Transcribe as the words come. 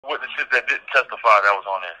witnesses that didn't testify that was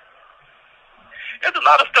on there. There's a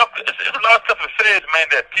lot of stuff. There's a lot of stuff that says, man,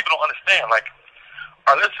 that people don't understand. Like,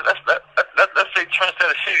 all right, let's say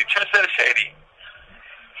Trendsettaz Shady. Trendsettaz Shady.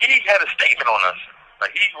 He had a statement on us.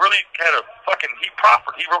 Like, he really had a fucking. He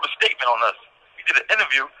wrote a statement on us. He did an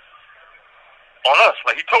interview on us.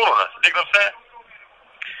 Like, he told on us. You know what I'm saying?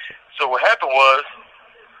 So what happened was,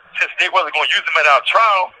 since they wasn't going to use him at our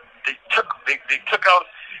trial, they took out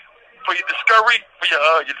for your discovery,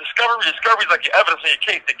 your discovery is like your evidence in your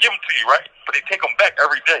case. They give them to you, right? But they take them back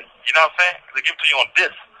every day. You know what I'm saying? They give them to you on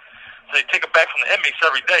disc. So they take them back from the inmates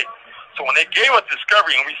every day. So when they gave us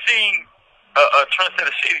discovery and we seen a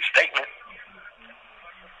Trendsettaz Shady statement,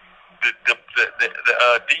 the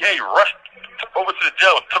DA rushed over to the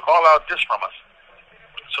jail and took all our discs from us,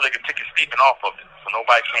 so they could take his statement off of it, so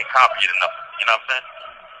nobody can't copy it or nothing. You know what I'm saying?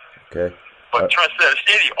 Okay. But Trendsettaz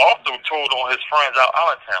Shady also told on his friends out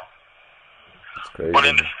of town. That's crazy. But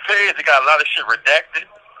in the page, they got a lot of shit redacted,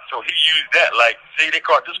 so he used that. Like, see, they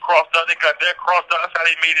got this crossed out, they got that crossed out. That's how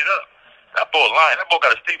they made it up. That boy lying. That boy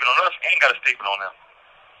got a statement on us, ain't got a statement on them.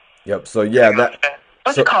 Yep. So yeah, you know that.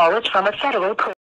 This call is from a federal.